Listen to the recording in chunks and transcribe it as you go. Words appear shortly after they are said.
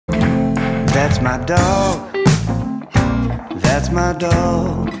That's my dog. That's my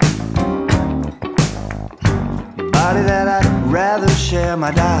dog. Body that I'd rather share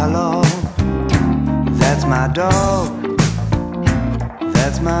my dialogue. That's my dog.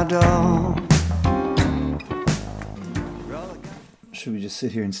 That's my dog. Should we just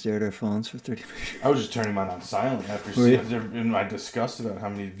sit here and stare at our phones for 30 minutes? I was just turning mine on silent after seeing my disgust about how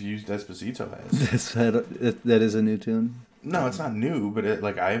many views Despacito has. That is a new tune? No, it's not new, but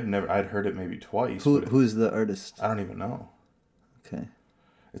I'd heard it maybe twice. Who's the artist? I don't even know. Okay.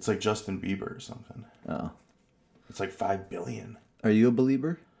 It's like Justin Bieber or something. Oh. It's like 5 billion. Are you a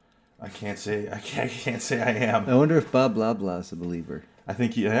believer? I can't say I am. I wonder if Bob Blah Blah is a believer. I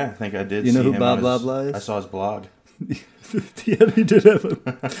think I did. You know see who him Bob Blah Blah is? I saw his blog. Yeah, he did have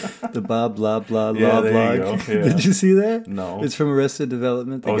the Bob Blah Blah Blah blog. You go. Yeah. Did you see that? No. It's from Arrested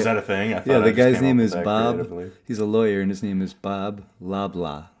Development. Is that a thing? The guy's name is Bob. Creatively. He's a lawyer, and his name is Bob Blah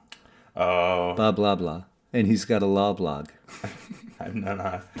Blah. Oh. Bob Blah Blah. And he's got a law blog. I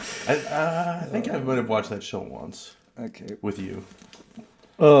think I might have watched that show once. Okay. With you.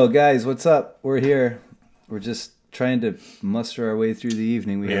 Oh, guys, what's up? We're here. We're just trying to muster our way through the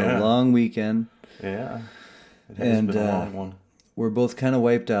evening. We had a long weekend. Yeah. It has been a long one. We're both kind of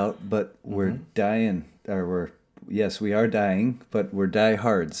wiped out, but we're dying. Yes, we are dying, but we're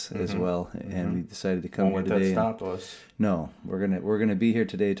diehards as well. And we decided to come here today. That stopped us. No, we're gonna be here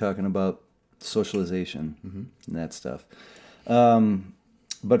today talking about socialization and that stuff.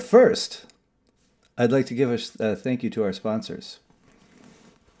 But first, I'd like to give a thank you to our sponsors.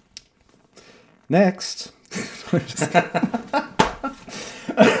 Next.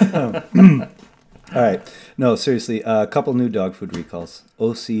 All right. No, seriously, a couple new dog food recalls.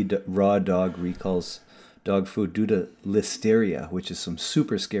 OC Raw Dog recalls dog food due to listeria, which is some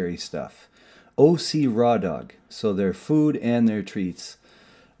super scary stuff. OC Raw Dog. So their food and their treats.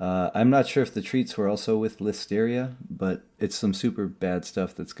 I'm not sure if the treats were also with listeria, but it's some super bad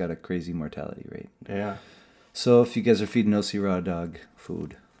stuff that's got a crazy mortality rate. Yeah. So if you guys are feeding OC Raw Dog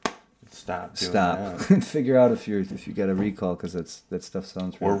food, stop. Figure out if you got a recall, because that stuff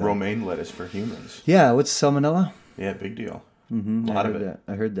sounds really bad. Romaine lettuce for humans. Yeah, what's salmonella? Yeah, big deal. Mm-hmm. A lot of it.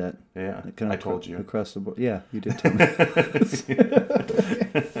 I heard that. Yeah, I told you. Across the board. Yeah, you did tell me.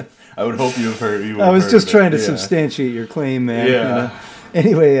 I would hope you've heard. I was just trying to substantiate your claim, man. Yeah. You know?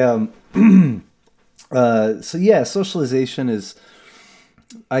 Anyway, so yeah, socialization is,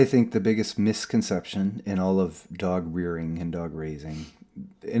 I think, the biggest misconception in all of dog rearing and dog raising.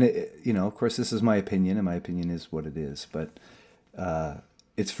 And of course, this is my opinion, and my opinion is what it is. But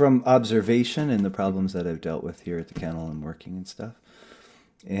it's from observation and the problems that I've dealt with here at the kennel and working and stuff.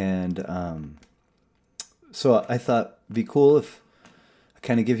 And so I thought it'd be cool if I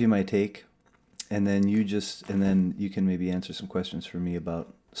kind of give you my take, and then you can maybe answer some questions for me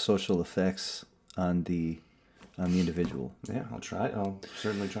about social effects on the individual. Yeah, I'll try. I'll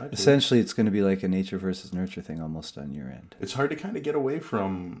certainly try to. Essentially, it's going to be like a nature versus nurture thing almost on your end. It's hard to kind of get away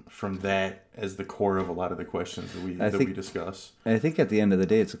from that as the core of a lot of the questions that we discuss. I think at the end of the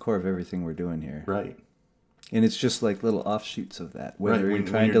day, it's the core of everything we're doing here. Right. And it's just like little offshoots of that. Whether you're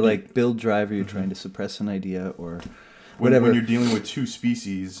trying to build drive, or you're trying to suppress an idea, or whatever. When you're dealing with two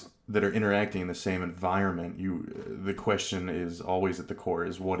species that are interacting in the same environment, the question is always at the core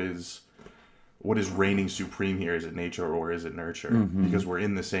is what is reigning supreme here? Is it nature or is it nurture? Because we're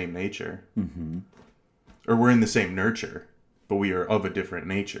in the same nature. Or we're in the same nurture, but we are of a different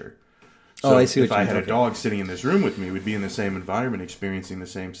nature. So I see. If I had a dog sitting in this room with me, we'd be in the same environment, experiencing the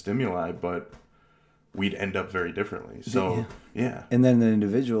same stimuli, but we'd end up very differently. So, yeah. And then the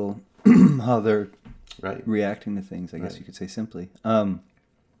individual, how they're reacting to things, I guess you could say simply.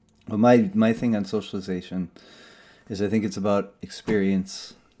 Well, my thing on socialization is I think it's about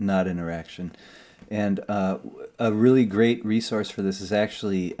experience, not interaction. And a really great resource for this is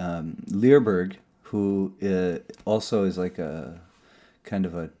actually Learberg, who also is like a kind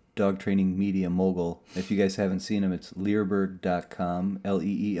of a dog training media mogul. If you guys haven't seen him, it's leerburg.com,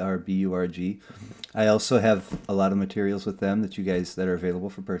 Leerburg. I also have a lot of materials with them that are available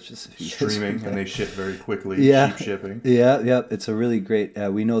for purchase. If you Streaming, and they ship very quickly, cheap shipping. Yeah. It's a really great,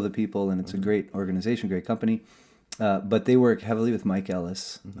 we know the people, and it's a great organization, great company. But they work heavily with Mike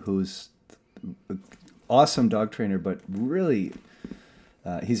Ellis, who's an awesome dog trainer, but really,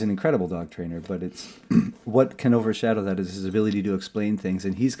 he's an incredible dog trainer. But it's what can overshadow that is his ability to explain things.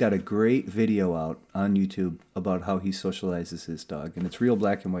 And he's got a great video out on YouTube about how he socializes his dog, and it's real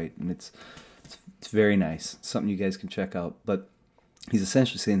black and white, and it's very nice. Something you guys can check out. But he's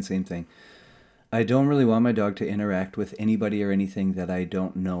essentially saying the same thing. I don't really want my dog to interact with anybody or anything that I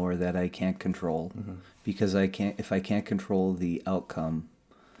don't know or that I can't control, because if I can't control the outcome,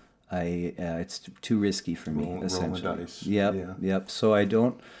 it's too risky for me. Rolling Essentially, dice. Yep, Yeah. yep. So I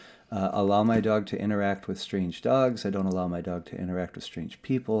don't allow my dog to interact with strange dogs. I don't allow my dog to interact with strange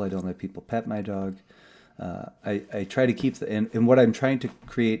people. I don't let people pet my dog. I try to keep and what I'm trying to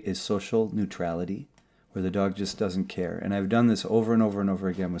create is social neutrality, where the dog just doesn't care. And I've done this over and over and over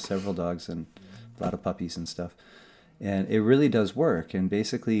again with several dogs and a lot of puppies and stuff. And it really does work. And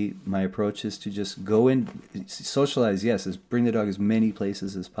basically, my approach is to just go in, socialize. Yes, is bring the dog as many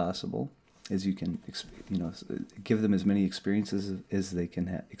places as possible, as you can, give them as many experiences as they can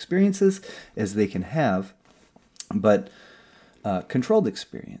have, but controlled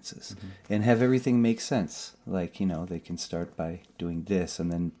experiences, and have everything make sense. Like, they can start by doing this,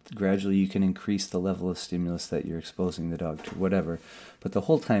 and then gradually you can increase the level of stimulus that you're exposing the dog to, whatever. But the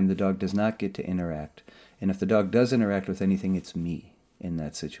whole time, the dog does not get to interact. And if the dog does interact with anything, it's me in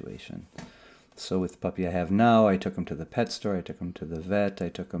that situation. So with the puppy I have now, I took him to the pet store, I took him to the vet, I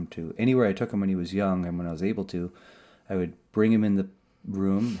took him to anywhere I took him when he was young, and when I was able to, I would bring him in the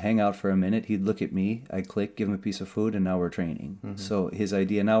room, hang out for a minute, he'd look at me, I'd click, give him a piece of food, and now we're training. So his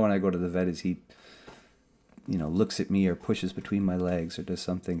idea now when I go to the vet is he, looks at me or pushes between my legs or does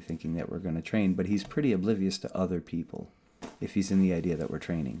something thinking that we're going to train, but he's pretty oblivious to other people if he's in the idea that we're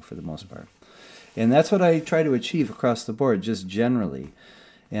training for the most part. And that's what I try to achieve across the board, just generally.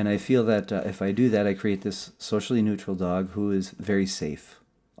 And I feel that if I do that, I create this socially neutral dog who is very safe,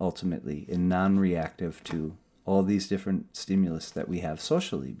 ultimately, and non-reactive to all these different stimulus that we have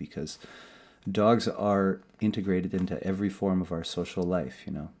socially, because dogs are integrated into every form of our social life,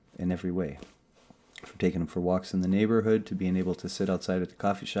 in every way. From taking them for walks in the neighborhood to being able to sit outside at the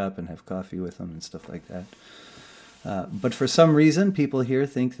coffee shop and have coffee with them and stuff like that. But for some reason, people here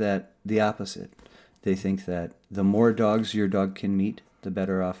think that the opposite. They think that the more dogs your dog can meet, the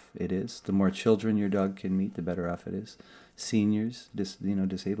better off it is. The more children your dog can meet, the better off it is. Seniors,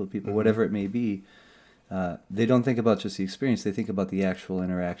 disabled people, whatever it may be, they don't think about just the experience. They think about the actual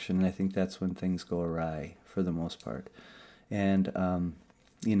interaction, and I think that's when things go awry for the most part. And,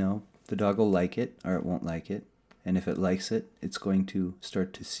 the dog will like it or it won't like it. And if it likes it, it's going to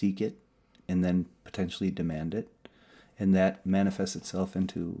start to seek it and then potentially demand it. And that manifests itself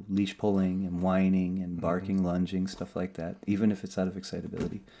into leash pulling and whining and barking, lunging, stuff like that, even if it's out of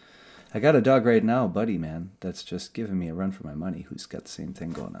excitability. I got a dog right now, Buddy, man, that's just giving me a run for my money, who's got the same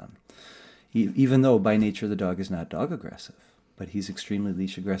thing going on. Even though by nature the dog is not dog aggressive, but he's extremely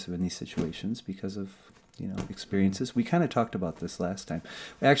leash aggressive in these situations because of, experiences. We kind of talked about this last time.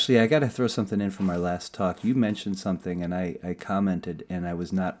 Actually, I got to throw something in from our last talk. You mentioned something, and I commented, and I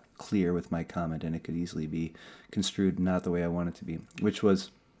was not clear with my comment, and it could easily be construed not the way I want it to be, which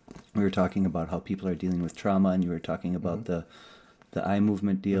was we were talking about how people are dealing with trauma, and you were talking about the eye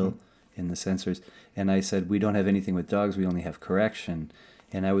movement deal in the sensors, and I said we don't have anything with dogs, we only have correction.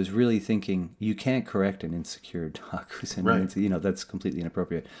 And I was really thinking, you can't correct an insecure dog who's in, right. That's completely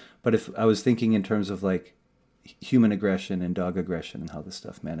inappropriate. But if I was thinking in terms of like human aggression and dog aggression and how this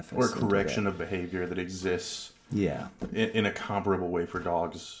stuff manifests, or correction of behavior that exists, in a comparable way for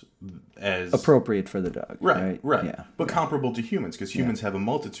dogs, as appropriate for the dog, right? Yeah, but comparable to humans, because humans have a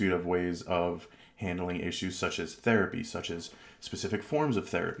multitude of ways of handling issues, such as therapy, such as specific forms of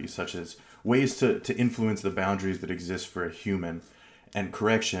therapy, such as ways to influence the boundaries that exist for a human. And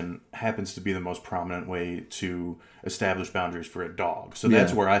correction happens to be the most prominent way to establish boundaries for a dog. So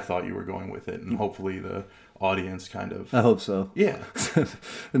that's where I thought you were going with it. And hopefully the audience kind of... I hope so. Yeah.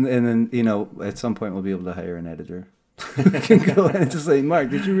 and then, at some point we'll be able to hire an editor. Can go and just say, Mark,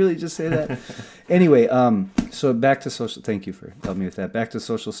 did you really just say that? Anyway, so back to social... Thank you for helping me with that. Back to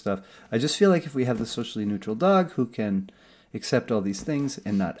social stuff. I just feel like if we have the socially neutral dog who can accept all these things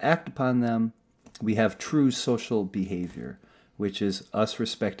and not act upon them, we have true social behavior, which is us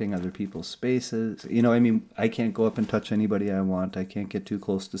respecting other people's spaces. I can't go up and touch anybody I want. I can't get too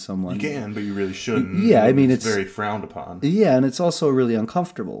close to someone. You can, but you really shouldn't. Yeah, it's very frowned upon. Yeah, and it's also really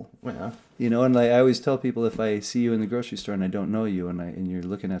uncomfortable. Yeah. And I always tell people, if I see you in the grocery store and I don't know you and you're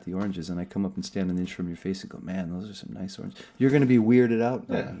looking at the oranges and I come up and stand an inch from your face and go, man, those are some nice oranges, you're going to be weirded out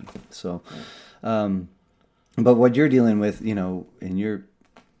by me. So, but what you're dealing with, in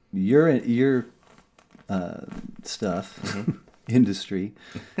your stuff... industry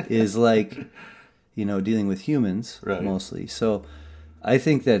is like, dealing with humans mostly. So I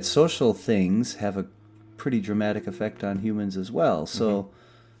think that social things have a pretty dramatic effect on humans as well. So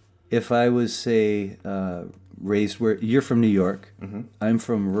if I was, say, raised where you're from New York, I'm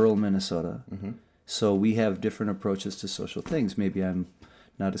from rural Minnesota. So we have different approaches to social things. Maybe I'm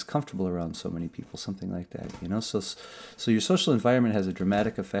not as comfortable around so many people, something like that, So your social environment has a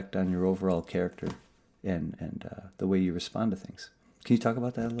dramatic effect on your overall character and the way you respond to things. Can you talk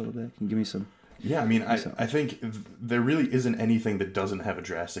about that a little bit? Can you give me some? Yeah, I mean, I think there really isn't anything that doesn't have a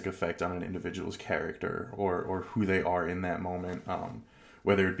drastic effect on an individual's character or who they are in that moment,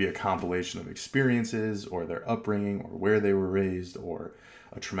 whether it be a compilation of experiences or their upbringing or where they were raised or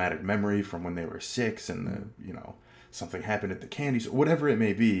a traumatic memory from when they were 6 and something happened at the candy store, whatever it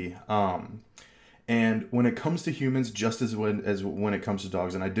may be. And when it comes to humans, just as when it comes to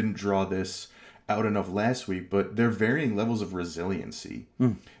dogs, and I didn't draw this out enough last week, but there are varying levels of resiliency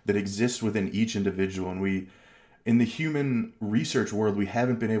that exist within each individual. And in the human research world, we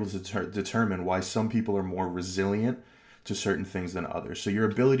haven't been able to determine why some people are more resilient to certain things than others. So your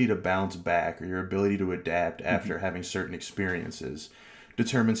ability to bounce back or your ability to adapt after having certain experiences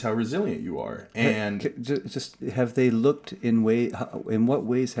determines how resilient you are. And just have they looked in what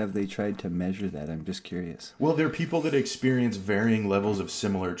ways have they tried to measure that? I'm just curious. Well, there are people that experience varying levels of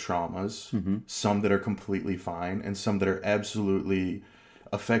similar traumas, some that are completely fine and some that are absolutely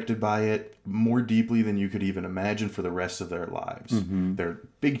affected by it more deeply than you could even imagine for the rest of their lives. They're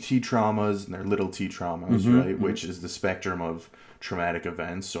big T traumas and they're little T traumas, right? Which is the spectrum of traumatic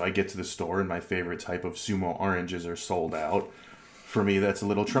events. So I get to the store and my favorite type of sumo oranges are sold out. For me, that's a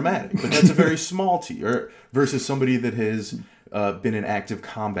little traumatic, but that's a very small T. Or versus somebody that has been in active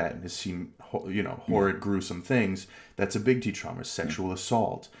combat and has seen, horrid, gruesome things. That's a big T trauma. Sexual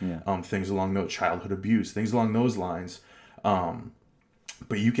assault, things along those, childhood abuse, things along those lines.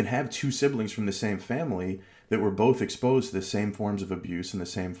 But you can have two siblings from the same family that were both exposed to the same forms of abuse and the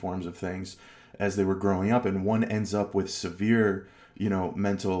same forms of things as they were growing up, and one ends up with severe,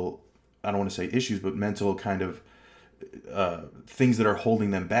 mental, I don't want to say issues, but mental kind of things that are holding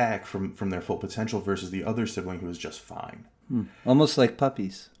them back from their full potential versus the other sibling who is just fine. Almost like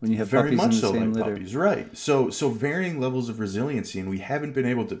puppies when you have very puppies much in the so same like litter. puppies, right? So varying levels of resiliency, and we haven't been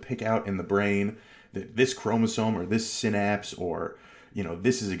able to pick out in the brain that this chromosome or this synapse or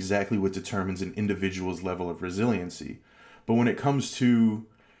this is exactly what determines an individual's level of resiliency. But when it comes to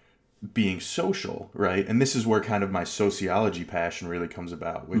being social, right? And this is where kind of my sociology passion really comes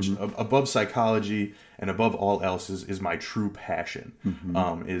about, which above psychology and above all else is my true passion,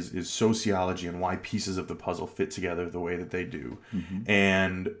 is sociology and why pieces of the puzzle fit together the way that they do.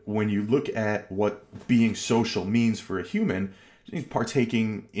 And when you look at what being social means for a human, it means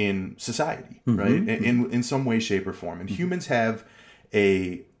partaking in society, right? In some way, shape, or form. And humans have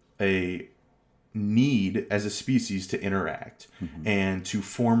a need as a species to interact and to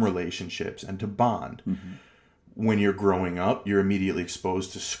form relationships and to bond. When you're growing up, you're immediately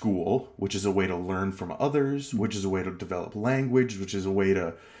exposed to school, which is a way to learn from others, which is a way to develop language, which is a way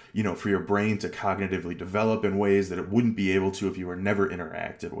to, for your brain to cognitively develop in ways that it wouldn't be able to if you were never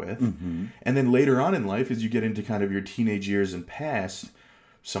interacted with. And then later on in life, as you get into kind of your teenage years and past,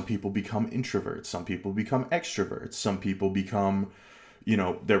 some people become introverts, some people become extroverts, some people become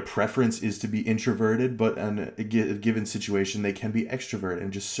their preference is to be introverted, but in a given situation, they can be extroverted,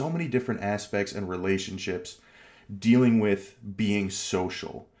 and just so many different aspects and relationships dealing with being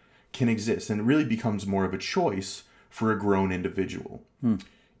social can exist. And it really becomes more of a choice for a grown individual.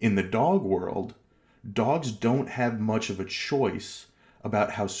 In the dog world, dogs don't have much of a choice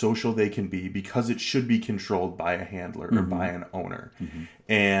about how social they can be because it should be controlled by a handler or by an owner.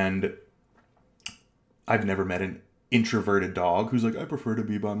 And I've never met an introverted dog who's like, I prefer to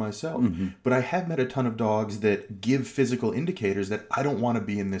be by myself. But I have met a ton of dogs that give physical indicators that I don't want to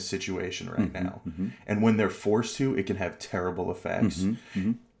be in this situation right now. And when they're forced to, it can have terrible effects.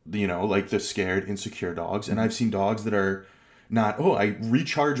 Like the scared, insecure dogs. And I've seen dogs that are not, I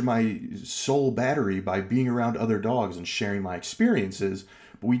recharge my soul battery by being around other dogs and sharing my experiences.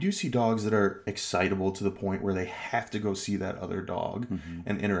 But we do see dogs that are excitable to the point where they have to go see that other dog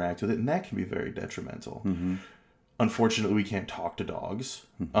and interact with it. And that can be very detrimental. Unfortunately, we can't talk to dogs.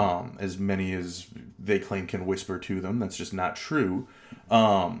 As many as they claim can whisper to them. That's just not true.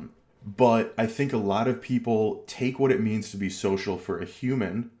 But I think a lot of people take what it means to be social for a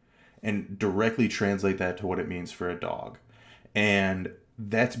human and directly translate that to what it means for a dog. And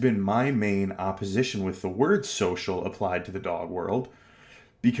that's been my main opposition with the word social applied to the dog world.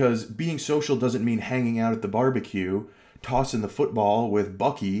 Because being social doesn't mean hanging out at the barbecue, tossing the football with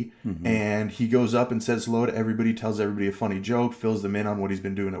Bucky, and he goes up and says hello to everybody, tells everybody a funny joke, fills them in on what he's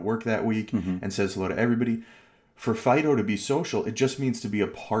been doing at work that week, and says hello to everybody. For Fido to be social, it just means to be a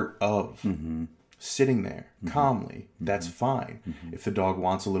part of sitting there calmly, that's fine. If the dog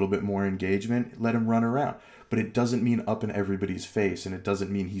wants a little bit more engagement, let him run around. But it doesn't mean up in everybody's face, and it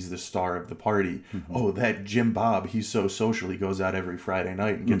doesn't mean he's the star of the party. Oh, that Jim Bob, he's so social. He goes out every Friday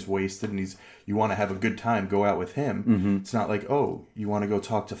night and gets wasted, and you want to have a good time, go out with him. It's not like, oh, you want to go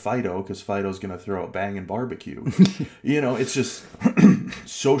talk to Fido because Fido's going to throw a banging barbecue. It's just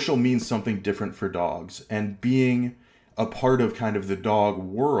social means something different for dogs. And being a part of kind of the dog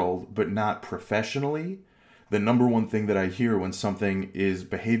world, but not professionally, the number one thing that I hear when something is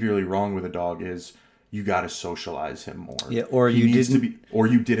behaviorally wrong with a dog is, you got to socialize him more. Yeah, or you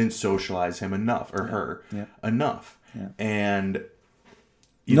didn't socialize him enough, or her enough. Yeah. And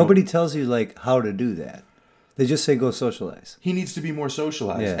nobody tells you like how to do that. They just say go socialize. He needs to be more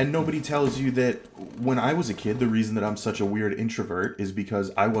socialized. Yeah. And nobody tells you that when I was a kid, the reason that I'm such a weird introvert is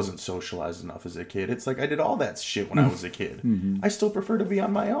because I wasn't socialized enough as a kid. It's like I did all that shit when I was a kid. I still prefer to be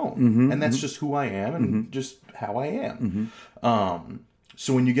on my own. And that's just who I am and just how I am.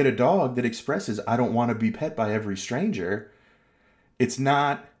 So when you get a dog that expresses, I don't want to be pet by every stranger, it's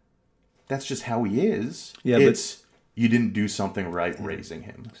not, that's just how he is. Yeah, it's, you didn't do something right raising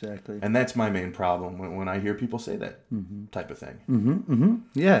him. Exactly. And that's my main problem when I hear people say that type of thing.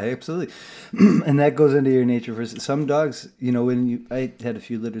 Yeah, absolutely. And that goes into your nature versus some dogs, I had a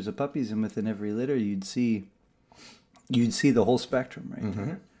few litters of puppies, and within every litter you'd see the whole spectrum right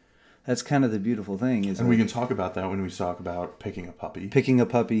there. That's kind of the beautiful thing. And we can talk about that when we talk about picking a puppy. Or picking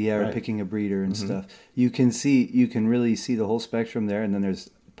a breeder and stuff. You can really see the whole spectrum there, and then there's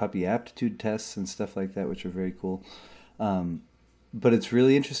puppy aptitude tests and stuff like that, which are very cool. But it's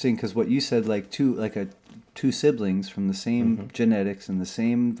really interesting because what you said, two siblings from the same genetics and the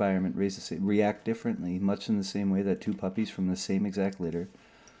same environment react differently, much in the same way that two puppies from the same exact litter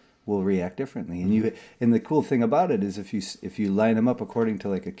will react differently. And the cool thing about it is if you line them up according to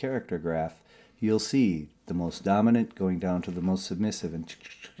like a character graph, you'll see the most dominant going down to the most submissive, and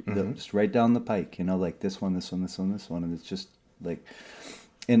just right down the pike, like this one, and it's just like,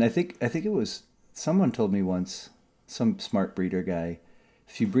 and I think it was someone told me once, some smart breeder guy,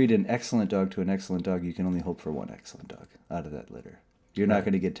 if you breed an excellent dog to an excellent dog, you can only hope for one excellent dog out of that litter. You're not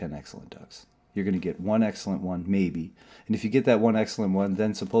going to get 10 excellent dogs. You're going to get one excellent one, maybe. And if you get that one excellent one,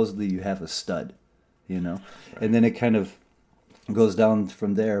 then supposedly you have a stud, Right. And then it kind of goes down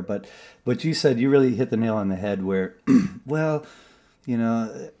from there. But you said, you really hit the nail on the head where, well,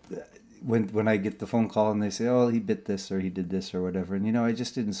 when I get the phone call and they say, oh, he bit this or he did this or whatever, and, I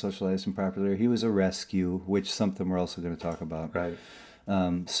just didn't socialize him properly, or he was a rescue, which is something we're also going to talk about. Right.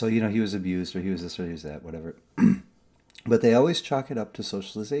 So, he was abused, or he was this or he was that, whatever. But they always chalk it up to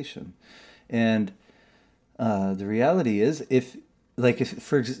socialization. And the reality is, if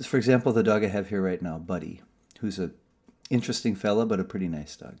for example, the dog I have here right now, Buddy, who's a interesting fella, but a pretty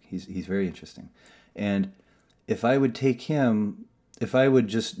nice dog. He's very interesting. And if I would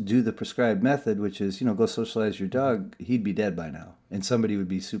just do the prescribed method, which is, go socialize your dog, he'd be dead by now. And somebody would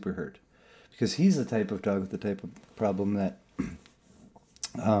be super hurt. Because he's the type of dog with the type of problem that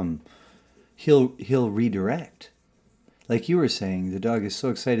he'll redirect. Like you were saying, the dog is so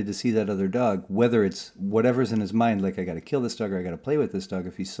excited to see that other dog, whether it's whatever's in his mind, like I got to kill this dog or I got to play with this dog,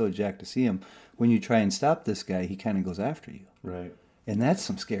 if he's so jacked to see him, when you try and stop this guy, he kind of goes after you. Right. And that's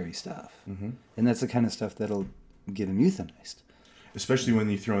some scary stuff. And that's the kind of stuff that'll get him euthanized. Especially when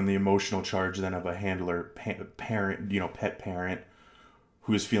you throw in the emotional charge then of a handler, parent, pet parent,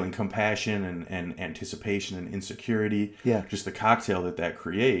 who is feeling compassion and anticipation and insecurity. Yeah. Just the cocktail that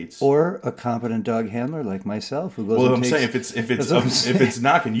creates. Or a competent dog handler like myself who goes. Well, I'm saying if it's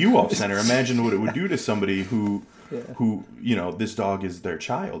knocking you off center, imagine what it would do to somebody who this dog is their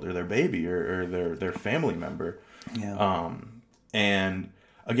child or their baby or their family member. Yeah. And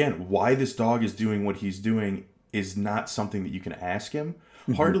again, why this dog is doing what he's doing is not something that you can ask him.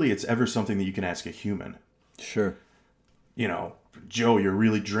 Hardly it's ever something that you can ask a human. Sure. Joe, you're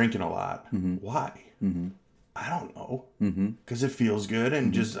really drinking a lot. Why? I don't know. Because it feels good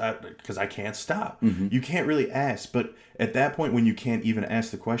and just because I can't stop. You can't really ask. But at that point, when you can't even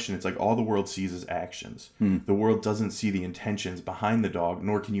ask the question, it's like all the world sees is actions. The world doesn't see the intentions behind the dog,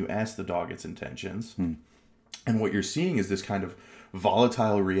 nor can you ask the dog its intentions. And what you're seeing is this kind of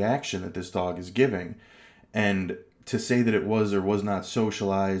volatile reaction that this dog is giving. And to say that it was or was not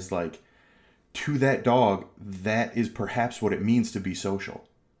socialized, to that dog, that is perhaps what it means to be social.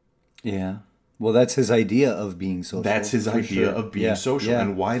 Yeah. Well, that's his idea of being social. That's his idea of being social. Yeah.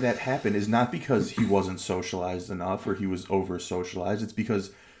 And why that happened is not because he wasn't socialized enough or he was over-socialized. It's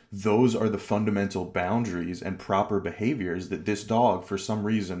because those are the fundamental boundaries and proper behaviors that this dog, for some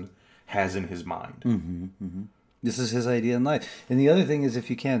reason, has in his mind. This is his idea in life. And the other thing is, if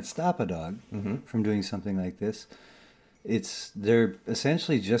you can't stop a dog from doing something like this, they're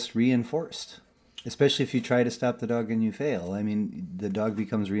essentially just reinforced. Especially if you try to stop the dog and you fail. I mean, the dog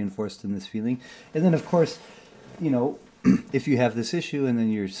becomes reinforced in this feeling. And then, of course, you know, if you have this issue and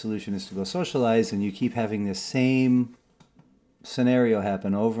then your solution is to go socialize and you keep having this same scenario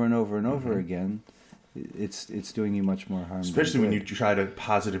happen over and over and over again, it's doing you much more harm. Especially when you try to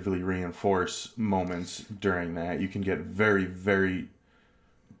positively reinforce moments during that, you can get very, very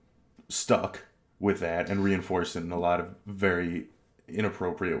stuck with that and reinforce it in a lot of very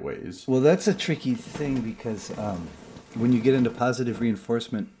inappropriate ways. Well, that's a tricky thing because when you get into positive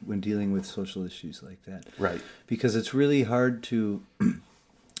reinforcement when dealing with social issues like that, right? Because it's really hard to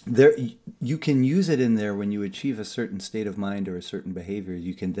there. You can use it in there when you achieve a certain state of mind or a certain behavior.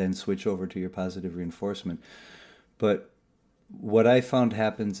 You can then switch over to your positive reinforcement. But what I found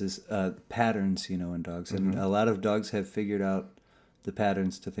happens is patterns, you know, in dogs, and a lot of dogs have figured out the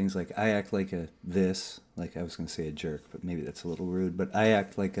patterns to things like I act like like I was going to say a jerk, but maybe that's a little rude, but I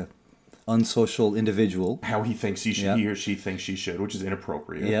act like a unsocial individual. How he thinks he should, he or she thinks she should, which is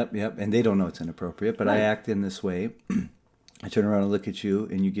inappropriate. Yep. And they don't know it's inappropriate, but I act in this way. I turn around and look at you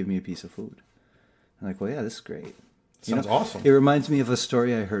and you give me a piece of food. I'm like, well, yeah, this is great. Sounds awesome. It reminds me of a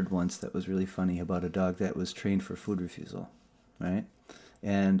story I heard once that was really funny about a dog that was trained for food refusal, right?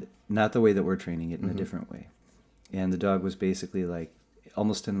 And not the way that we're training it, in a different way. And the dog was basically like,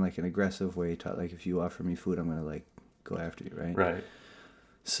 almost in like an aggressive way, taught like, if you offer me food, I'm going to like go after you, right? Right.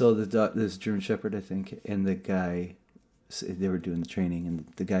 So the dog, this German Shepherd, I think, and the guy, they were doing the training,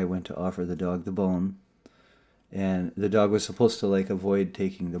 and the guy went to offer the dog the bone, and the dog was supposed to like avoid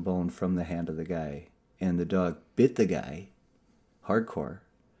taking the bone from the hand of the guy, and the dog bit the guy, hardcore,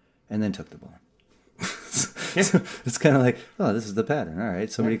 and then took the bone. So it's kind of like, oh, this is the pattern. All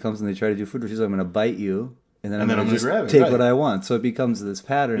right, somebody comes and they try to do food refusal. I'm going to bite you. And then I'm going to just grab it, take what I want. So it becomes this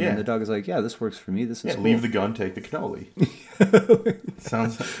pattern, and the dog is like, yeah, this works for me. This is cool. Leave the gun, take the cannoli. It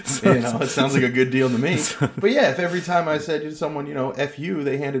sounds like a good deal to me. But yeah, if every time I said to someone, you know, F you,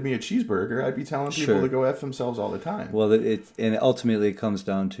 they handed me a cheeseburger, I'd be telling people to go F themselves all the time. Well, and ultimately it comes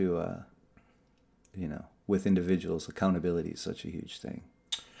down to, you know, with individuals, accountability is such a huge thing.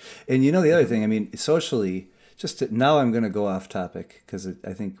 And you know the other thing, I mean, socially, now I'm going to go off topic because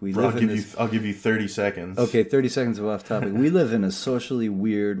I think we live in this... I'll give you 30 seconds. Okay, 30 seconds of off topic. We live in a socially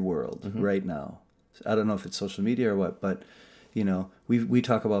weird world right now. I don't know if it's social media or what, but, you know, we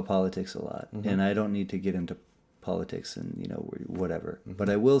talk about politics a lot. And I don't need to get into politics and, you know, whatever. But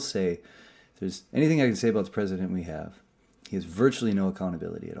I will say, if there's anything I can say about the president we have, he has virtually no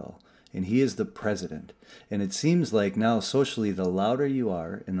accountability at all. And he is the president. And it seems like now socially, the louder you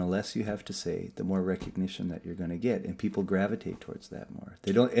are and the less you have to say, the more recognition that you're going to get. And people gravitate towards that more.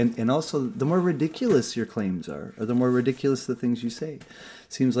 They don't, and also the more ridiculous your claims are, or the more ridiculous the things you say. It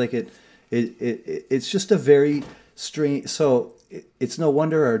seems like it's just a very strange, so it's no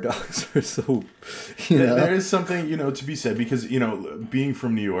wonder our dogs are so, you know. There is something, you know, to be said because, you know, being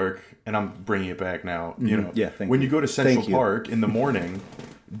from New York, and I'm bringing it back now, you know, when you go to Central Park in the morning,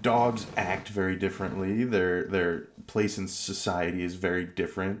 dogs act very differently. Their place in society is very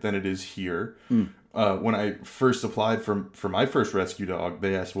different than it is here. When I first applied for my first rescue dog,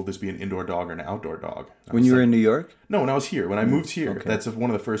 they asked, will this be an indoor dog or an outdoor dog? When you were in New York? No, when I was here. When I moved here, that's one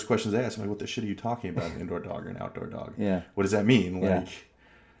of the first questions they asked. I'm like, what the shit are you talking about, an indoor dog or an outdoor dog? Yeah. What does that mean? Like,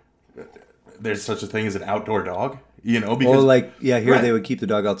 there's such a thing as an outdoor dog? You know, because... Or like, here they would keep the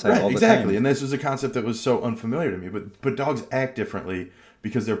dog outside all the time. Exactly, and this was a concept that was so unfamiliar to me. But dogs act differently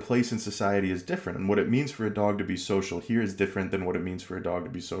because their place in society is different. And what it means for a dog to be social here is different than what it means for a dog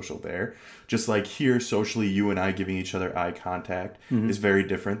to be social there. Just like here, socially, you and I giving each other eye contact is very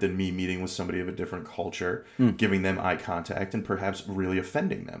different than me meeting with somebody of a different culture, giving them eye contact, and perhaps really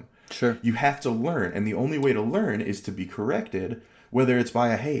offending them. Sure. You have to learn, and the only way to learn is to be corrected, whether it's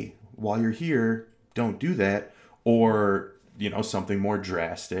by hey, while you're here, don't do that, or... you know, something more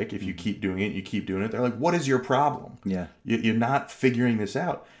drastic. If you keep doing it, you keep doing it. They're like, what is your problem? Yeah. You're not figuring this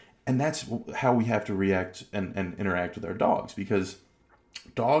out. And that's how we have to react and interact with our dogs. Because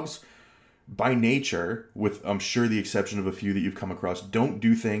dogs, by nature, with I'm sure the exception of a few that you've come across, don't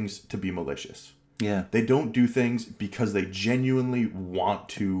do things to be malicious. Yeah. They don't do things because they genuinely want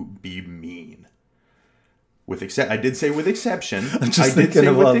to be mean. I did say with exception.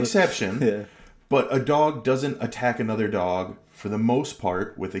 Yeah. But a dog doesn't attack another dog, for the most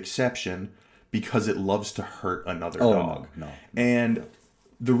part, with exception, because it loves to hurt another dog. No. And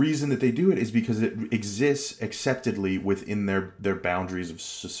the reason that they do it is because it exists acceptedly within their boundaries of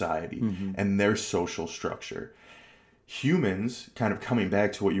society and their social structure. Humans, kind of coming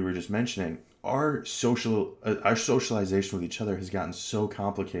back to what you were just mentioning, our socialization with each other has gotten so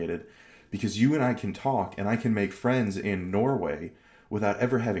complicated because you and I can talk and I can make friends in Norway without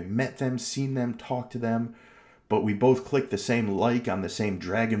ever having met them, seen them, talked to them, but we both click the same like on the same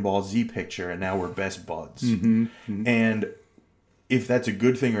Dragon Ball Z picture and now we're best buds. And if that's a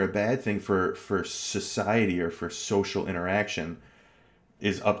good thing or a bad thing for society or for social interaction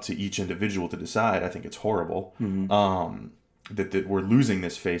is up to each individual to decide. I think it's horrible that we're losing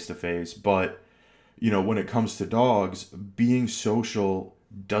this face-to-face. But, when it comes to dogs, being social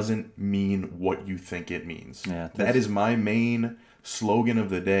doesn't mean what you think it means. Yeah, that is my main slogan of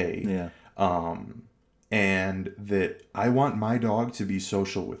the day. Yeah. And that I want my dog to be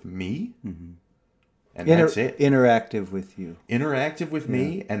social with me. And that's it. Interactive with you. Interactive with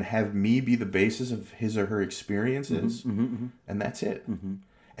me and have me be the basis of his or her experiences. And that's it.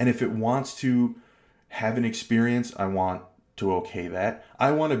 And if it wants to have an experience, I want to okay that.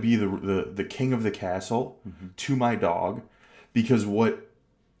 I want to be the king of the castle to my dog, because what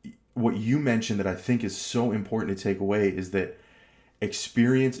you mentioned that I think is so important to take away is that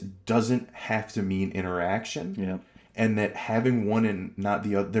experience doesn't have to mean interaction. Yeah. And that having one and not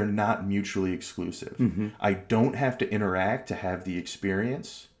the other, they're not mutually exclusive. I don't have to interact to have the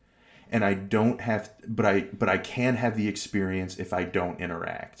experience, and I don't have, but I can have the experience if I don't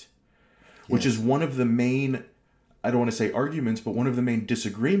interact, which is one of the main, I don't want to say arguments, but one of the main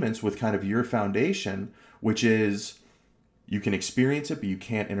disagreements with kind of your foundation, which is you can experience it, but you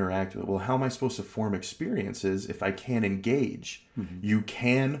can't interact with it. Well, how am I supposed to form experiences if I can't engage? You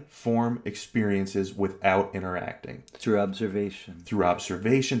can form experiences without interacting. Through observation.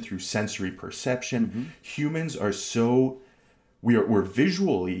 Through sensory perception. Humans are we're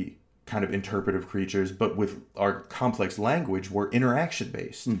visually kind of interpretive creatures, but with our complex language, we're interaction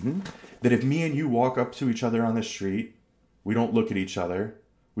based. That if me and you walk up to each other on the street, we don't look at each other,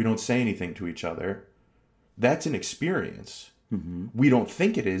 we don't say anything to each other, that's an experience. We don't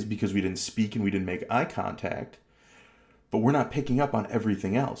think it is because we didn't speak and we didn't make eye contact, but we're not picking up on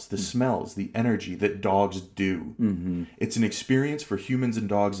everything else, the smells, the energy that dogs do. It's an experience for humans and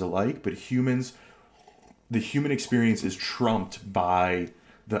dogs alike, but the human experience is trumped by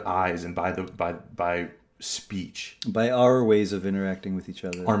the eyes and by speech. By our ways of interacting with each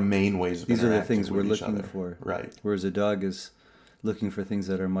other. Our main ways of These are the interacting things we're with each looking other. for. Right. Whereas a dog is looking for things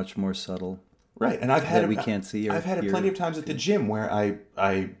that are much more subtle. Right, and I've had we can't see. I've had it plenty of times at the gym where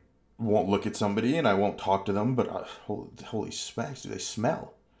I won't look at somebody and I won't talk to them, but holy smacks, do they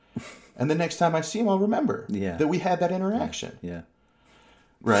smell? And the next time I see them, I'll remember that we had that interaction. Yeah.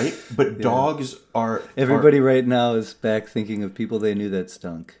 Right, but dogs are everybody right now is back thinking of people they knew that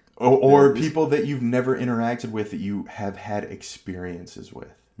stunk, or people that you've never interacted with that you have had experiences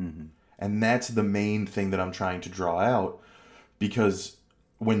with, and that's the main thing that I'm trying to draw out, because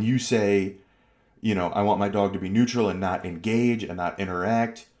when you say, I want my dog to be neutral and not engage and not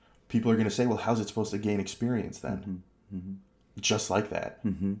interact, people are going to say, well, how's it supposed to gain experience then? Just like that,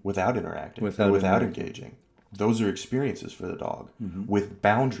 without interacting, without engaging. Those are experiences for the dog with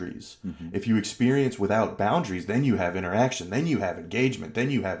boundaries. If you experience without boundaries, then you have interaction, then you have engagement,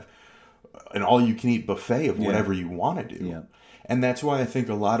 then you have an all-you-can-eat buffet of whatever you want to do. Yeah. And that's why I think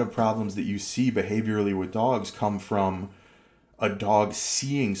a lot of problems that you see behaviorally with dogs come from a dog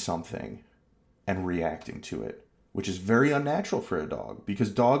seeing something and reacting to it, which is very unnatural for a dog,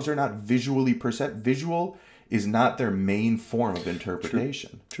 because dogs are not visually visual is not their main form of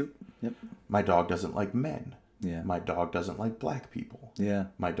interpretation. True. Yep. My dog doesn't like men. Yeah. My dog doesn't like black people. Yeah.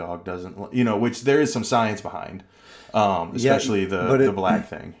 My dog doesn't, which there is some science behind, especially the black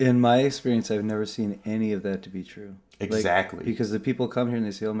thing. In my experience, I've never seen any of that to be true. Exactly. Because the people come here and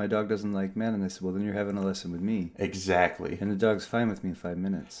they say, oh, my dog doesn't like men. And I say, well, then you're having a lesson with me. Exactly. And the dog's fine with me in 5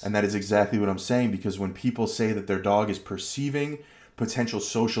 minutes. And that is exactly what I'm saying, because when people say that their dog is perceiving potential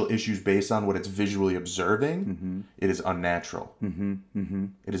social issues based on what it's visually observing, it is unnatural.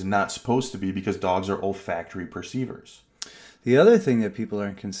 It is not supposed to be, because dogs are olfactory perceivers. The other thing that people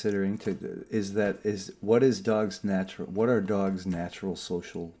aren't considering is what are dogs' natural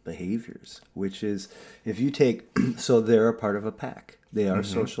social behaviors? Which is, if you take, so they're a part of a pack. They are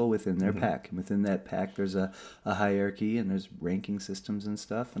social within their pack. And within that pack, there's a hierarchy and there's ranking systems and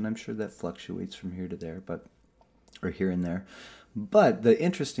stuff. And I'm sure that fluctuates from here to there, or here and there. But the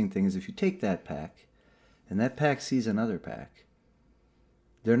interesting thing is, if you take that pack and that pack sees another pack,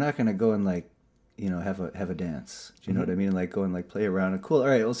 they're not going to go and have a dance. Do you know what I mean? Go and play around and cool. All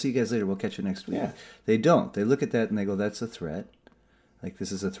right, we'll see you guys later. We'll catch you next week. Yeah. They don't. They look at that and they go, that's a threat.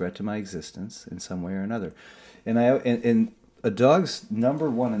 This is a threat to my existence in some way or another. And a dog's number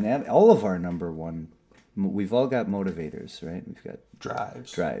one, and all of our number one, we've all got motivators, right? We've got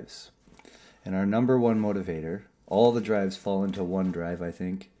drives. And our number one motivator, all the drives fall into one drive, I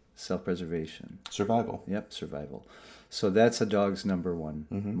think, self-preservation. Survival. Yep, survival. So that's a dog's number one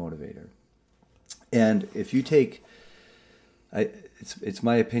motivator. And if you take, it's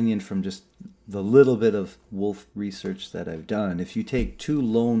my opinion from just the little bit of wolf research that I've done, if you take two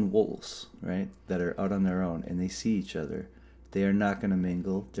lone wolves, right, that are out on their own and they see each other, they are not going to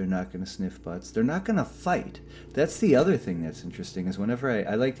mingle. They're not going to sniff butts. They're not going to fight. That's the other thing that's interesting is whenever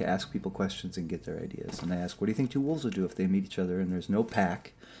I like to ask people questions and get their ideas. And I ask, what do you think two wolves would do if they meet each other and there's no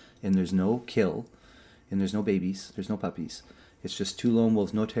pack and there's no kill and there's no babies, there's no puppies. It's just two lone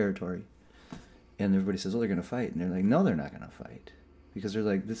wolves, no territory. And everybody says, oh, they're going to fight. And they're like, no, they're not going to fight. Because they're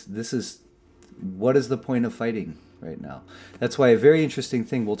like, this is, what is the point of fighting right now? That's why a very interesting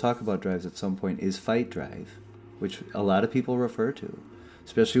thing, we'll talk about drives at some point, is fight drive, which a lot of people refer to,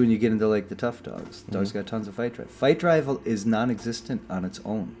 especially when you get into like the tough dogs. The dogs got tons of fight drive. Fight drive is non-existent on its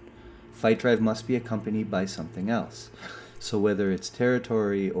own. Fight drive must be accompanied by something else. So whether it's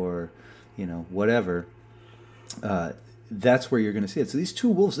territory or, whatever, that's where you're going to see it. So these two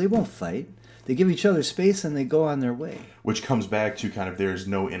wolves, they won't fight. They give each other space and they go on their way. Which comes back to kind of there's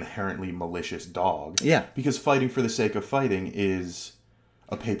no inherently malicious dog. Yeah. Because fighting for the sake of fighting is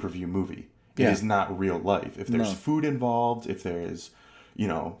a pay-per-view movie. It is not real life. If there's food involved, if there's,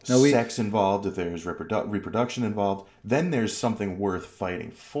 sex involved, if there's reproduction involved, then there's something worth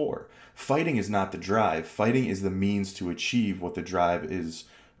fighting for. Fighting is not the drive. Fighting is the means to achieve what the drive is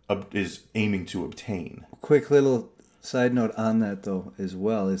aiming to obtain. Quick little side note on that, though, as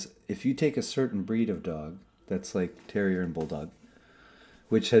well, is if you take a certain breed of dog, that's like terrier and bulldog,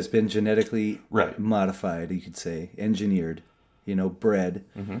 which has been genetically modified, you could say, engineered, bred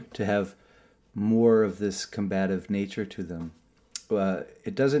to have more of this combative nature to them.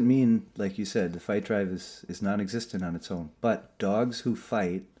 It doesn't mean, like you said, the fight drive is non-existent on its own. But dogs who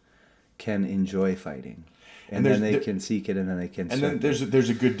fight can enjoy fighting. And then they can seek it, and then they can... And then there's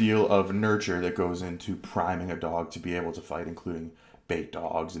a good deal of nurture that goes into priming a dog to be able to fight, including bait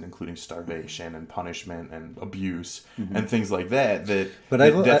dogs and including starvation and punishment and abuse and things like that.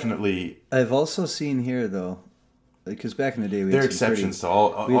 I've also seen here, though, because back in the day we there had are exceptions to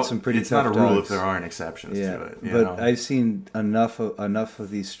all. We had some pretty it's tough not a rule dogs. if there aren't exceptions to it. But I've seen enough of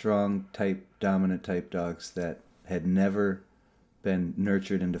these strong type, dominant type dogs that had never been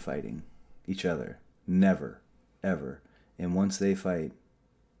nurtured into fighting each other. Never, ever. And once they fight,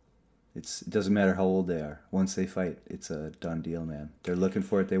 it doesn't matter how old they are. Once they fight, it's a done deal, man. They're looking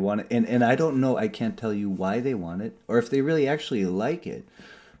for it. They want it. And I don't know. I can't tell you why they want it or if they really actually like it.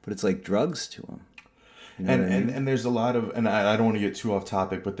 But it's like drugs to them. You know and there's a lot of, and I don't want to get too off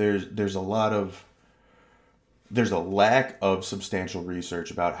topic, but there's a lack of substantial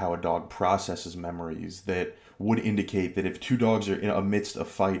research about how a dog processes memories that would indicate that if two dogs are in amidst a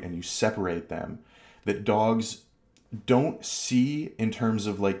fight and you separate them, that dogs don't see in terms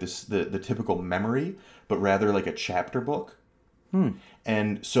of like this the typical memory, but rather like a chapter book.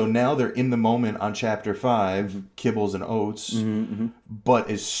 And so now they're in the moment on chapter 5, kibbles and oats. But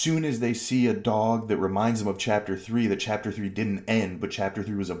as soon as they see a dog that reminds them of chapter 3, that chapter 3 didn't end, but chapter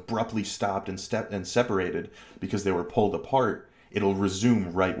 3 was abruptly stopped and separated because they were pulled apart, it'll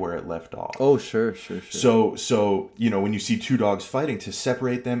resume right where it left off. Oh, sure. So when you see two dogs fighting, to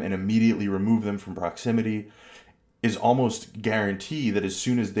separate them and immediately remove them from proximity is almost guarantee that as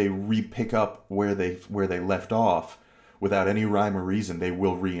soon as they re-pick up where they left off, without any rhyme or reason, they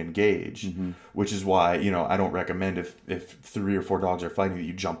will re-engage, which is why, I don't recommend if 3 or 4 dogs are fighting that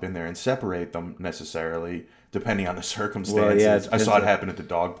you jump in there and separate them necessarily, depending on the circumstances. Well, yeah, I saw it happen at the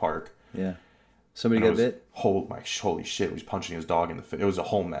dog park. Yeah. Somebody got bit? Holy shit, he was punching his dog in the face. It was a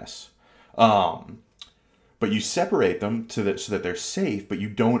whole mess. But you separate them so that they're safe, but you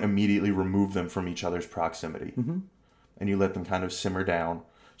don't immediately remove them from each other's proximity. And you let them kind of simmer down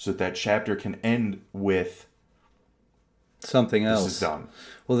so that chapter can end with something else. This is done.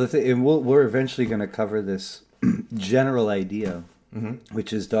 Well, we're eventually going to cover this general idea,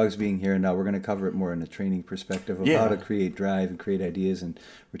 which is dogs being here and now. We're going to cover it more in a training perspective of how to create drive and create ideas and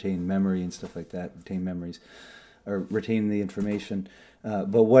retain memory and stuff like that. Retain memories, or retain the information.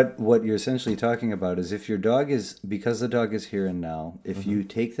 But what you're essentially talking about is if your dog is, because the dog is here and now, if you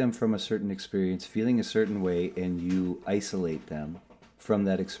take them from a certain experience, feeling a certain way, and you isolate them from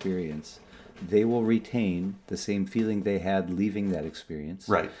that experience, they will retain the same feeling they had leaving that experience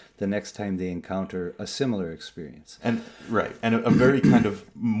the next time they encounter a similar experience. And a very kind of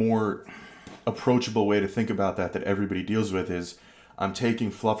more approachable way to think about that everybody deals with is, I'm taking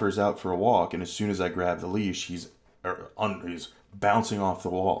Fluffers out for a walk, and as soon as I grab the leash, he's bouncing off the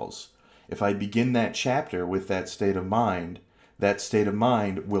walls. If I begin that chapter with that state of mind, that state of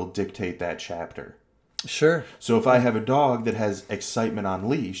mind will dictate that chapter. Sure. So if I have a dog that has excitement on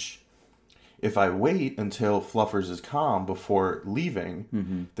leash, if I wait until Fluffers is calm before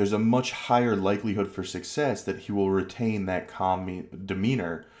leaving, there's a much higher likelihood for success that he will retain that calm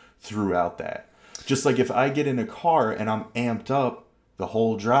demeanor throughout that. Just like if I get in a car and I'm amped up the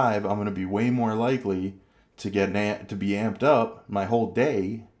whole drive, I'm going to be way more likely to be amped up my whole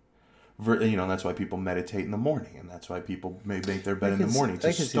day. That's why people meditate in the morning, and that's why people may make their bed in the morning.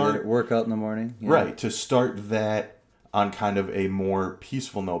 I can see that. Work out in the morning. Yeah. Right, to start that on kind of a more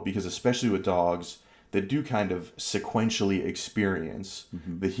peaceful note, because especially with dogs that do kind of sequentially experience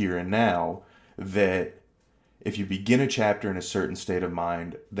the here and now, that if you begin a chapter in a certain state of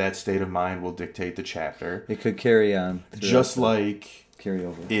mind, that state of mind will dictate the chapter. It could carry on. Just like carry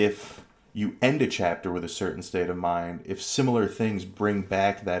over. If you end a chapter with a certain state of mind, if similar things bring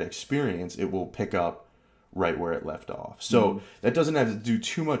back that experience, it will pick up right where it left off. So that doesn't have to do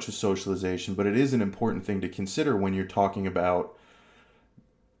too much with socialization, but it is an important thing to consider when you're talking about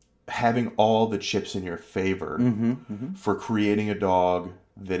having all the chips in your favor for creating a dog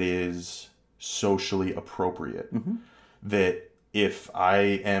that is socially appropriate. That if I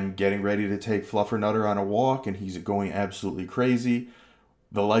am getting ready to take Fluffernutter on a walk and he's going absolutely crazy,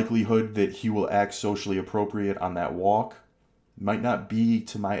 the likelihood that he will act socially appropriate on that walk might not be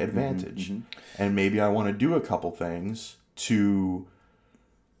to my advantage. And maybe I want to do a couple things to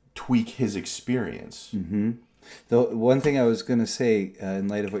tweak his experience. The one thing I was going to say, in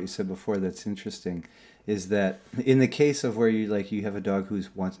light of what you said before, that's interesting, is that in the case of where you have a dog who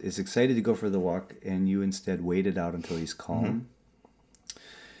is excited to go for the walk, and you instead wait it out until he's calm.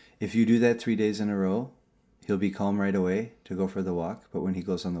 If you do that 3 days in a row, he'll be calm right away to go for the walk, but when he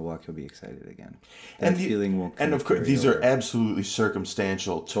goes on the walk, he'll be excited again. That feeling won't. And of course, these are absolutely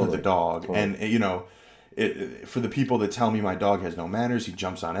circumstantial to the dog. And for the people that tell me my dog has no manners, he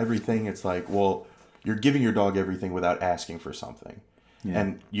jumps on everything, it's like, well, you're giving your dog everything without asking for something.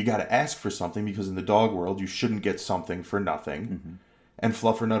 And you got to ask for something, because in the dog world, you shouldn't get something for nothing. And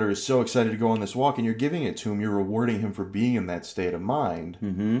Fluffernutter is so excited to go on this walk, and you're giving it to him. You're rewarding him for being in that state of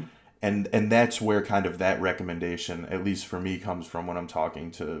mind. And that's where kind of that recommendation, at least for me, comes from when I'm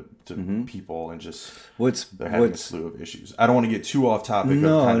talking to people and just they're having a slew of issues. I don't want to get too off topic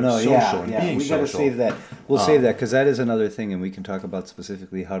of kind of social and being social. We got to save that. We'll save that, because that is another thing, and we can talk about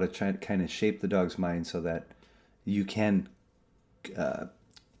specifically how to try to kind of shape the dog's mind so that you can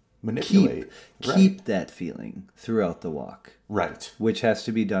manipulate, keep that feeling throughout the walk. Right. Which has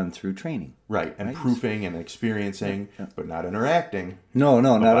to be done through training. Right. And proofing and experiencing, but not interacting. No,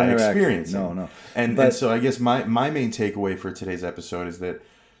 not interacting. Experiencing. No. And so I guess my main takeaway for today's episode is that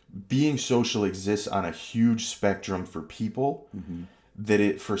being social exists on a huge spectrum for people, that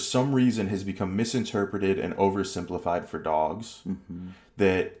it for some reason has become misinterpreted and oversimplified for dogs.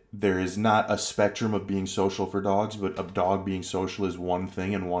 That there is not a spectrum of being social for dogs, but a dog being social is one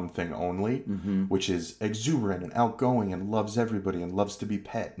thing and one thing only, which is exuberant and outgoing and loves everybody and loves to be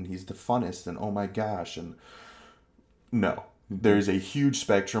pet and he's the funnest and oh my gosh. And no, there's a huge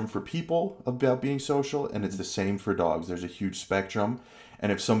spectrum for people about being social, and it's the same for dogs. There's a huge spectrum.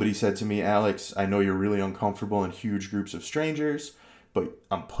 And if somebody said to me, Alex, I know you're really uncomfortable in huge groups of strangers, but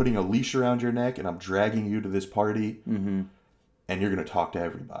I'm putting a leash around your neck and I'm dragging you to this party, and you're going to talk to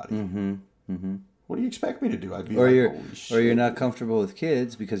everybody. What do you expect me to do? I'd be holy shit. Or you're not comfortable with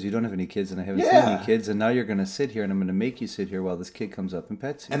kids because you don't have any kids and I haven't seen any kids, and now you're going to sit here and I'm going to make you sit here while this kid comes up and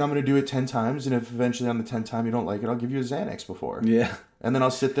pets you. And I'm going to do it 10 times, and if eventually on the 10th time you don't like it, I'll give you a Xanax before. Yeah. And then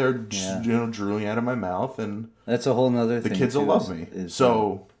I'll sit there, drooling out of my mouth, and that's a whole nother thing. The kids will love me.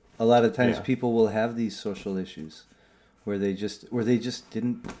 So a lot of times people will have these social issues where it just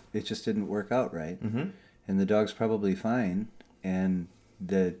didn't work out right, and the dog's probably fine, and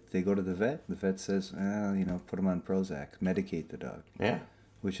they go to the vet. The vet says, put him on Prozac, medicate the dog. Yeah.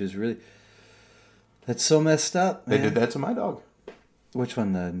 Which is really, that's so messed up, man. They did that to my dog. Which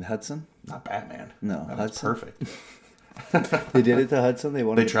one, the Hudson? Not Batman. No, that Hudson. Was perfect. They did it to Hudson?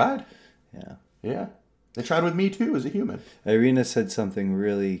 They tried. Yeah. Yeah. They tried with me too as a human. Irina said something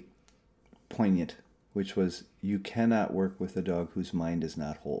really poignant, which was, you cannot work with a dog whose mind is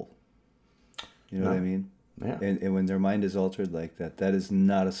not whole. You know what I mean? Yeah. And when their mind is altered like that, that is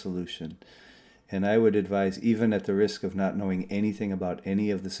not a solution. And I would advise, even at the risk of not knowing anything about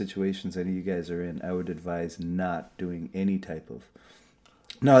any of the situations any of you guys are in, I would advise not doing any type of...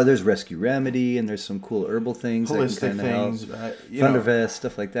 No, there's Rescue Remedy, and there's some cool herbal things. Holistic things. Thundervest,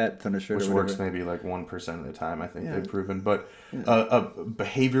 stuff like that. Thundershirt which works maybe like 1% of the time, I think they've proven. But a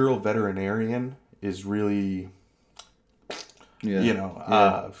behavioral veterinarian is really... Yeah. You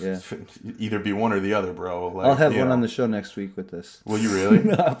know, Yeah. either be one or the other, bro. Like, I'll have one on the show next week with this. Will you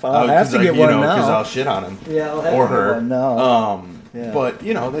really? I'll have to get one now. Because I'll shit on him. Yeah, I'll have or to her. get one now. Yeah. But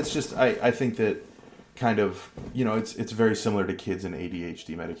that's just I think that kind of it's very similar to kids and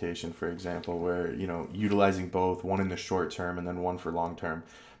ADHD medication, for example, where utilizing both, one in the short term and then one for long term.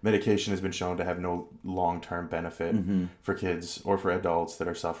 Medication has been shown to have no long-term benefit for kids or for adults that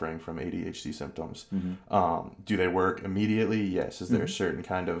are suffering from ADHD symptoms. Do they work immediately? Yes. Is there a certain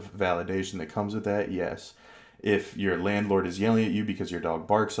kind of validation that comes with that? Yes. If your landlord is yelling at you because your dog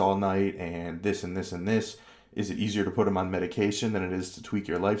barks all night and this and this and this, is it easier to put him on medication than it is to tweak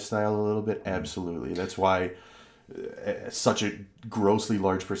your lifestyle a little bit? Absolutely. That's why such a grossly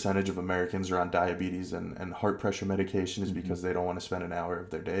large percentage of Americans are on diabetes and heart pressure medication is because they don't want to spend an hour of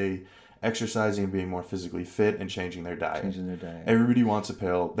their day exercising, being more physically fit, and changing their diet. Everybody wants a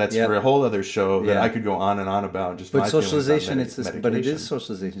pill. That's for a whole other show that I could go on and on about. Just but socialization, but it is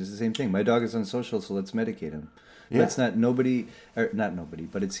socialization. It's the same thing. My dog is unsocial, so let's medicate him. Yeah. That's not nobody,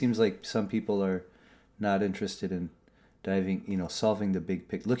 but it seems like some people are not interested in diving, solving the big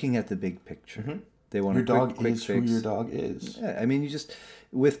picture, looking at the big picture. They want your a dog quick is fix. who your dog is. Yeah, I mean, you just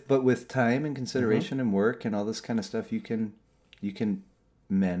with time and consideration and work and all this kind of stuff, you can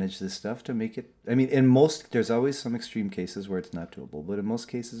manage this stuff to make it. I mean, there's always some extreme cases where it's not doable, but in most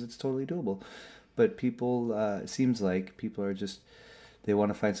cases, it's totally doable. But people, it seems like people are just they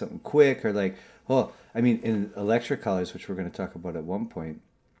want to find something quick or like, in electric collars, which we're going to talk about at one point,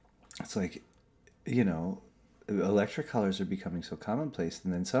 it's like, electric collars are becoming so commonplace,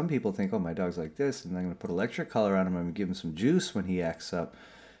 and then some people think, oh, my dog's like this, and I'm going to put an electric collar on him. I'm going to give him some juice when he acts up.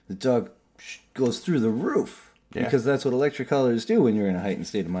 The dog goes through the roof because that's what electric collars do when you're in a heightened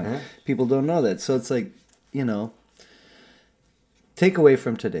state of mind. Yeah. People don't know that. So it's like, takeaway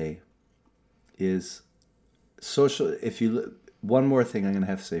from today is social. One more thing I'm going to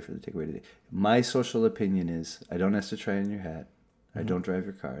have to say for the takeaway today. My social opinion is I don't have to try on your hat. I don't drive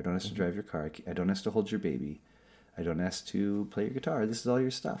your car. I don't have to drive your car. I don't have to hold your baby. I don't ask to play your guitar. This is all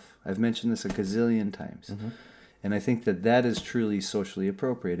your stuff. I've mentioned this a gazillion times. And I think that is truly socially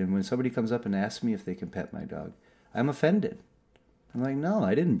appropriate. And when somebody comes up and asks me if they can pet my dog, I'm offended. I'm like, no,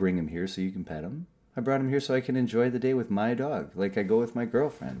 I didn't bring him here so you can pet him. I brought him here so I can enjoy the day with my dog. Like I go with my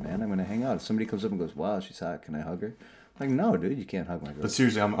girlfriend, man. I'm going to hang out. If somebody comes up and goes, wow, she's hot. Can I hug her? I'm like, no, dude, you can't hug my girlfriend. But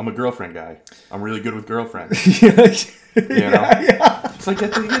seriously, I'm a girlfriend guy. I'm really good with girlfriends. Yeah. It's like,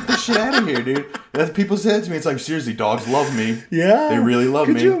 get the shit out of here, dude. That's people say that to me. It's like, seriously, dogs love me. Yeah. They really love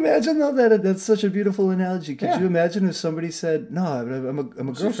me. Could you imagine, though, that's such a beautiful analogy? Could you imagine if somebody said, no, I'm a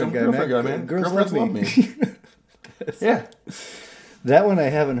girlfriend guy, man. Girls love me. Yeah. That one I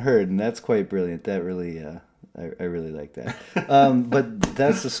haven't heard, and that's quite brilliant. That really, I really like that. But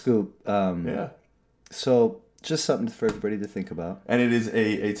that's the scoop. Yeah. So just something for everybody to think about. And it is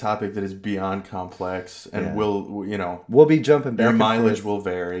a topic that is beyond complex and we'll be jumping back. Your mileage will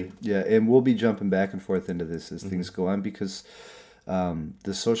vary. Yeah, and we'll be jumping back and forth into this as things go on because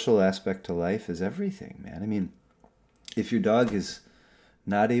the social aspect to life is everything, man. I mean, if your dog is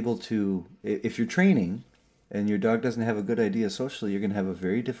not able to, if you're training and your dog doesn't have a good idea socially, you're going to have a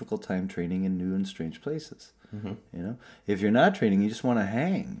very difficult time training in new and strange places. If you're not training, you just want to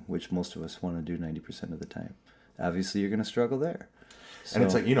hang, which most of us want to do 90% of the time. Obviously, you're going to struggle there. So, and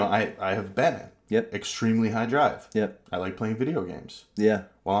it's like, I have Batman. Yep. Extremely high drive. Yep. I like playing video games. Yeah.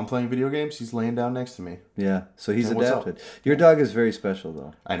 While I'm playing video games, he's laying down next to me. Yeah. So he's adapted. Your dog is very special,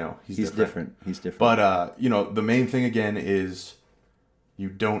 though. I know. He's different. He's different. But, the main thing, again, is you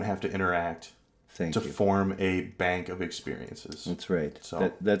don't have to interact to form a bank of experiences. That's right.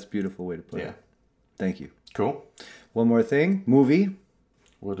 So that's a beautiful way to put it. Thank you. Cool. One more thing. Movie.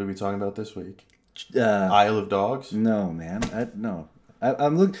 What are we talking about this week? Isle of Dogs? No, man. No.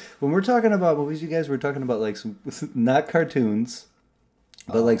 I'm looking when we're talking about movies, you guys. We're talking about like some not cartoons,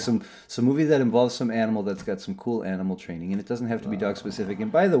 but like some movie that involves some animal that's got some cool animal training, and it doesn't have to be dog specific.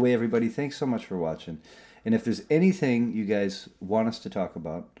 And by the way, everybody, thanks so much for watching. And if there's anything you guys want us to talk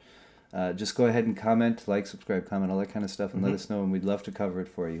about, just go ahead and comment, like, subscribe, comment, all that kind of stuff, and let us know, and we'd love to cover it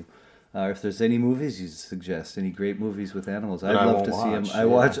for you. If there's any movies you suggest, any great movies with animals, I'd love to see them.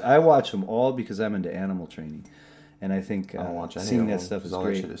 I watch them all because I'm into animal training, and I think seeing that stuff is great. All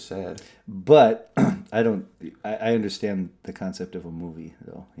that shit is sad. But I don't. I understand the concept of a movie,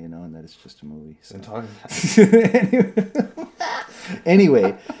 though, and that it's just a movie. So.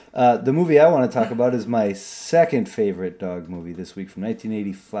 Anyway, the movie I want to talk about is my second favorite dog movie this week from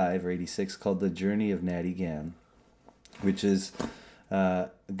 1985 or 86 called The Journey of Natty Gann, which is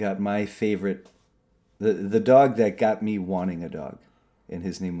got my favorite, the dog that got me wanting a dog, and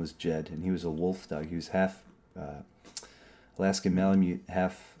his name was Jed, and he was a wolf dog. He was half Alaskan Malamute,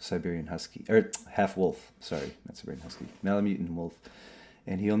 half Siberian Husky, or half wolf. Sorry, not Siberian Husky. Malamute and wolf,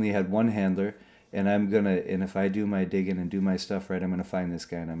 and he only had one handler. And if I do my digging and do my stuff right, I'm gonna find this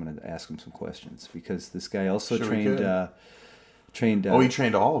guy and I'm gonna ask him some questions, because this guy also trained. He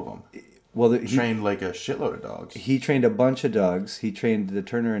trained all of them. Well, he trained like a shitload of dogs. He trained a bunch of dogs. He trained the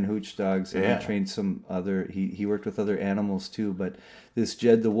Turner and Hooch dogs, and Yeah. he trained some other. He worked with other animals too. But this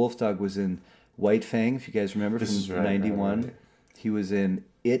Jed the wolf dog was in White Fang, if you guys remember, from '91. Right. He was in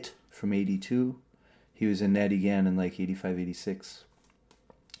It from '82. He was in Natty Gann in like '85, '86.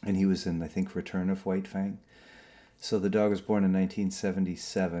 And he was in, I think, Return of White Fang. So the dog was born in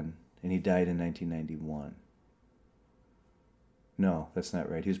 1977, and he died in 1991. No, that's not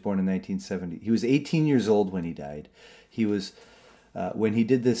right. He was born in 1970. He was 18 years old when he died. He was, when he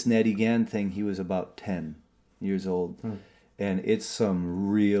did this Natty Gann thing, he was about 10 years old. And it's some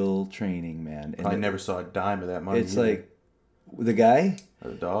real training, man. And I never saw a dime of that money. It's either. Like, the guy?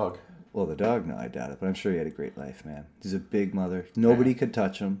 Or the dog. Well, the dog, no, I doubt it. But I'm sure he had a great life, man. He's a big mother. Nobody could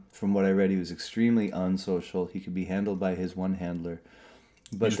touch him. From what I read, he was extremely unsocial. He could be handled by his one handler.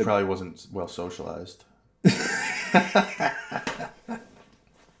 But he just probably wasn't well socialized.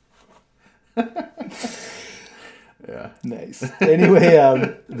 Yeah. Nice. Anyway,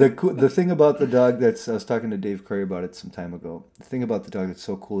 the thing about the dog I was talking to Dave Curry about it some time ago. The thing about the dog that's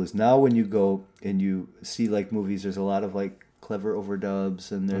so cool is now when you go and you see like movies, there's a lot of like clever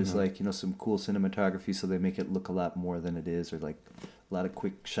overdubs, and there's like, you know, some cool cinematography, so they make it look a lot more than it is, or like a lot of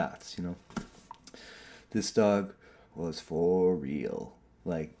quick shots, you know. This dog was for real.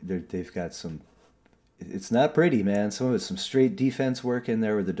 Like they've got some. It's not pretty, man. Some of it's some straight defense work in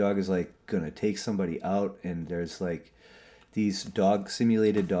there where the dog is like gonna take somebody out, and there's like these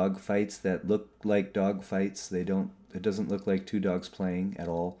simulated dog fights that look like dog fights. It doesn't look like two dogs playing at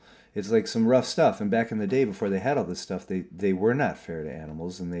all. It's like some rough stuff. And back in the day, before they had all this stuff, they were not fair to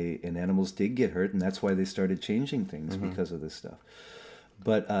animals, and animals did get hurt, and that's why they started changing things because of this stuff.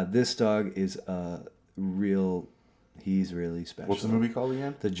 But this dog is he's really special. What's the movie called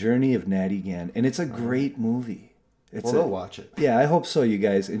again? The Journey of Natty Gann. And it's a great movie. They'll watch it. Yeah, I hope so, you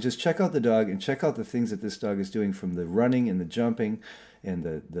guys. And just check out the dog and check out the things that this dog is doing, from the running and the jumping and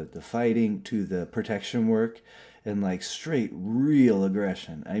the fighting to the protection work and like straight real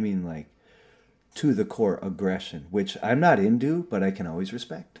aggression. I mean, like to the core aggression, which I'm not into, but I can always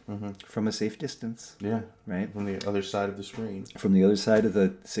respect from a safe distance. Yeah. Right? From the other side of the screen. From the other side of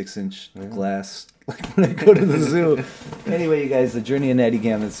the 6-inch glass, like when I go to the zoo. Anyway, you guys, The Journey of Natty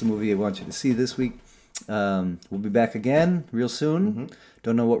Gann, that's the movie I want you to see this week. We'll be back again real soon.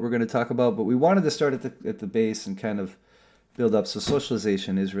 Don't know what we're going to talk about, but we wanted to start at the base and kind of build up. So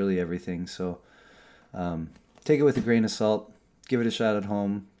socialization is really everything. So take it with a grain of salt. Give it a shot at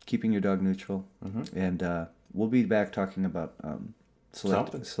home. Keeping your dog neutral. And we'll be back talking about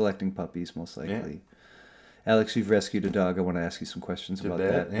selecting puppies, most likely. Yeah. Alex, you've rescued a dog. I want to ask you some questions about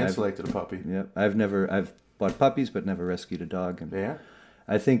that. And I've selected a puppy. Yep. I've bought puppies, but never rescued a dog. And yeah.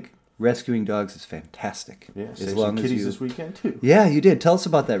 I think rescuing dogs is fantastic. Yeah. As long as kitties this weekend too. Yeah, you did. Tell us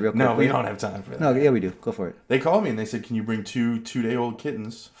about that real quick. No, we don't have time for that. No, yeah, we do. Go for it. They called me and they said, "Can you bring 2-day-old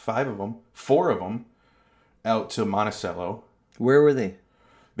kittens, 4 of them, out to Monticello?" Where were they?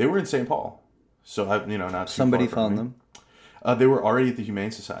 They were in St. Paul, so not too Somebody far from found them. They were already at the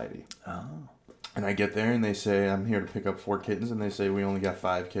Humane Society. Oh. And I get there and they say, "I'm here to pick up 4 kittens," and they say, "We only got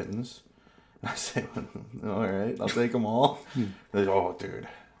 5 kittens." And I say, "All right, I'll take them all." They go, "Oh, dude,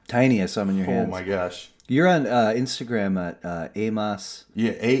 tiny." I saw them in your hands. Oh my gosh. You're on Instagram at Amos.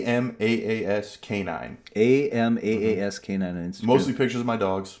 Yeah, AMAAS K9. AMAAS K9 on Instagram. Mostly pictures of my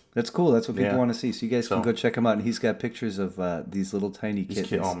dogs. That's cool. That's what people want to see. So you guys can go check him out. And he's got pictures of these little tiny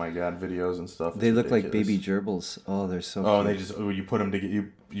kittens. Oh my god, videos and stuff. They look like baby gerbils. Oh, they're so cute. Oh, they just, you put them together,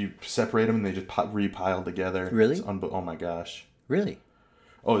 you separate them and they just repile together. Really? Oh my gosh. Really?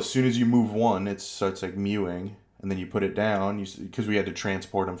 Oh, as soon as you move one, it starts like mewing. And then you put it down, because we had to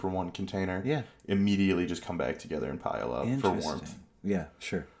transport them from one container. Yeah. Immediately just come back together and pile up for warmth. Yeah,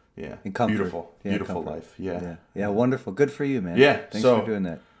 sure. Yeah. And comfort. Beautiful. Yeah, beautiful comfort. life. Yeah. Yeah, wonderful. Good for you, man. Yeah. Thanks for doing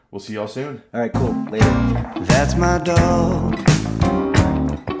that. We'll see y'all soon. All right, cool. Later. That's my dog.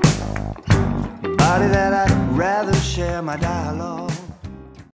 Body that I'd rather share my dialogue.